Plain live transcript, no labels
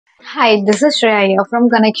Hi, this is Shreya here from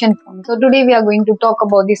Connection Phone. So today we are going to talk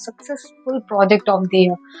about the successful project of the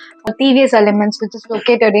year for TVS Elements, which is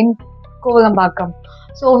located in Kovilambakkam.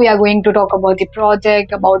 So we are going to talk about the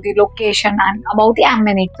project, about the location, and about the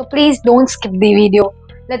amenities. So please don't skip the video.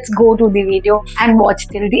 Let's go to the video and watch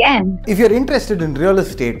till the end. If you're interested in real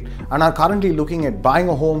estate and are currently looking at buying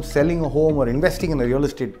a home, selling a home, or investing in a real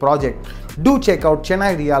estate project, do check out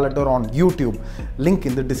Chennai Realtor on YouTube. Link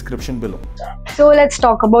in the description below. So let's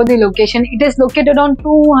talk about the location. It is located on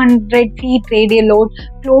 200 feet radial road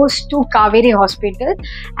close to Kaveri Hospital,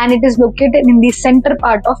 and it is located in the center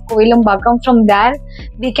part of Kovilambakkam. From there,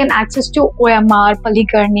 we can access to OMR,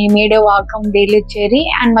 Palikarni, Medavakkam, Velicheri,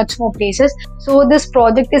 and much more places. So this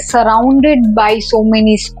project is surrounded by so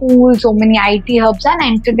many schools, so many IT hubs and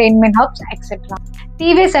entertainment hubs, etc.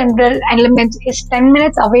 TVS Emerald Elements is 10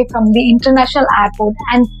 minutes away from the international airport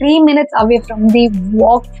and 3 minutes away from the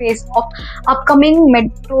walk phase of upcoming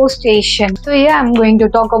metro station. So here I am going to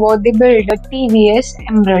talk about the builder TVS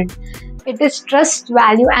Emerald. It is trust,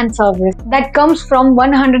 value and service that comes from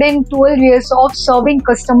 112 years of serving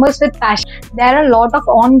customers with passion. There are a lot of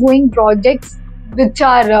ongoing projects which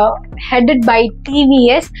are headed by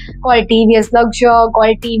TVS, called TVS Luxure,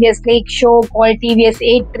 called TVS Lakeshore, called TVS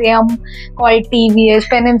Atrium, called TVS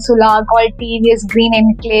Peninsula, called TVS Green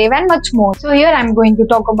Enclave and much more. So here I am going to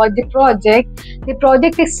talk about the project. The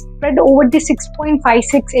project is spread over the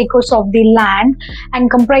 6.56 acres of the land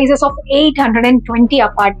and comprises of 820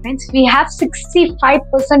 apartments. We have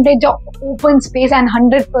 65% of open space and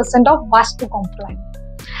 100% of Vastu compliant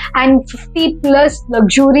and 50 plus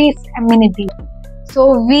luxurious amenities.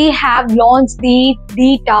 So we have launched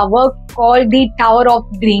the tower called the Tower of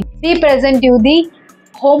Dreams. We present you the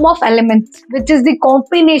home of elements, which is the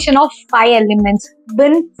combination of 5 elements: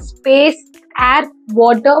 wind, space, air,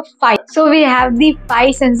 water, fire. So we have the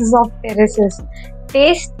 5 senses of terraces: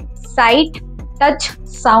 taste, sight, touch,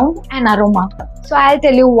 sound and aroma. So I'll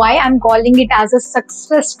tell you why I'm calling it as a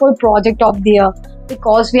successful project of the year,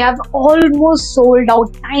 because we have almost sold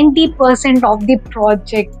out 90% of the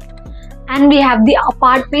project. And we have the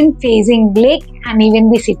apartment facing lake and even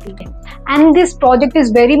the city. And this project is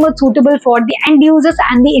very much suitable for the end users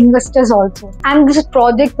and the investors also. And this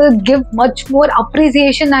project will give much more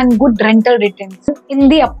appreciation and good rental returns in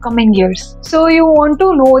the upcoming years. So you want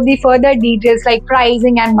to know the further details like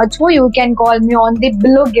pricing and much more, you can call me on the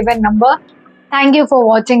below given number. Thank you for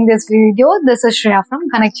watching this video. This is Shreya from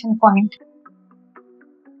Connection Point.